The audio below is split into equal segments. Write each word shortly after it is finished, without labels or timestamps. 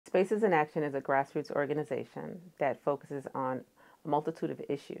Spaces in Action is a grassroots organization that focuses on a multitude of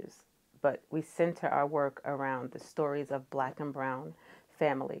issues, but we center our work around the stories of Black and Brown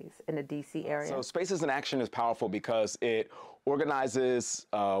families in the DC So area. Spaces in Action is powerful because it organizes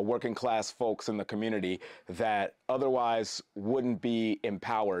working class folks in the community that otherwise wouldn't be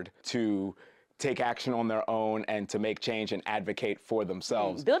empowered to take action on their own and to make change and advocate for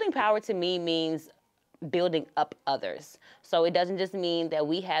themselves. Building power to me means building up others. So it doesn't just mean that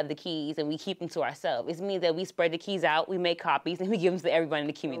we have the keys and we keep them to ourselves. It means that we spread the keys out, we make copies, and we give them to everyone in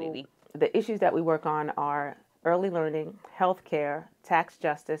the community. The issues that we work on are early learning, healthcare, tax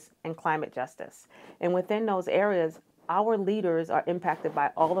justice, and climate justice. And within those areas, our leaders are impacted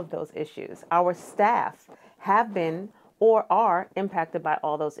by all of those issues. Our staff have been or are impacted by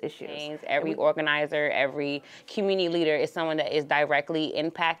all those issues. Every organizer, every community leader is someone that is directly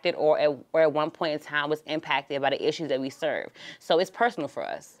impacted or at one point in time was impacted by the issues that we serve. So it's personal for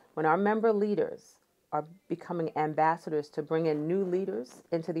us. When our member leaders are becoming ambassadors to bring in new leaders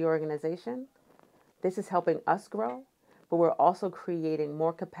into the organization, this is helping us grow, but we're also creating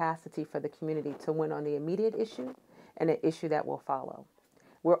more capacity for the community to win on the immediate issue and the issue that will follow.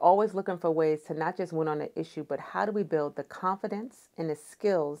 We're always looking for ways to not just win on an issue, but how do we build the confidence and the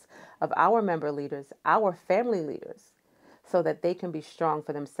skills of our member leaders, our family leaders, so that they can be strong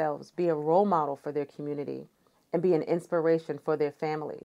for themselves, be a role model for their community, and be an inspiration for their families.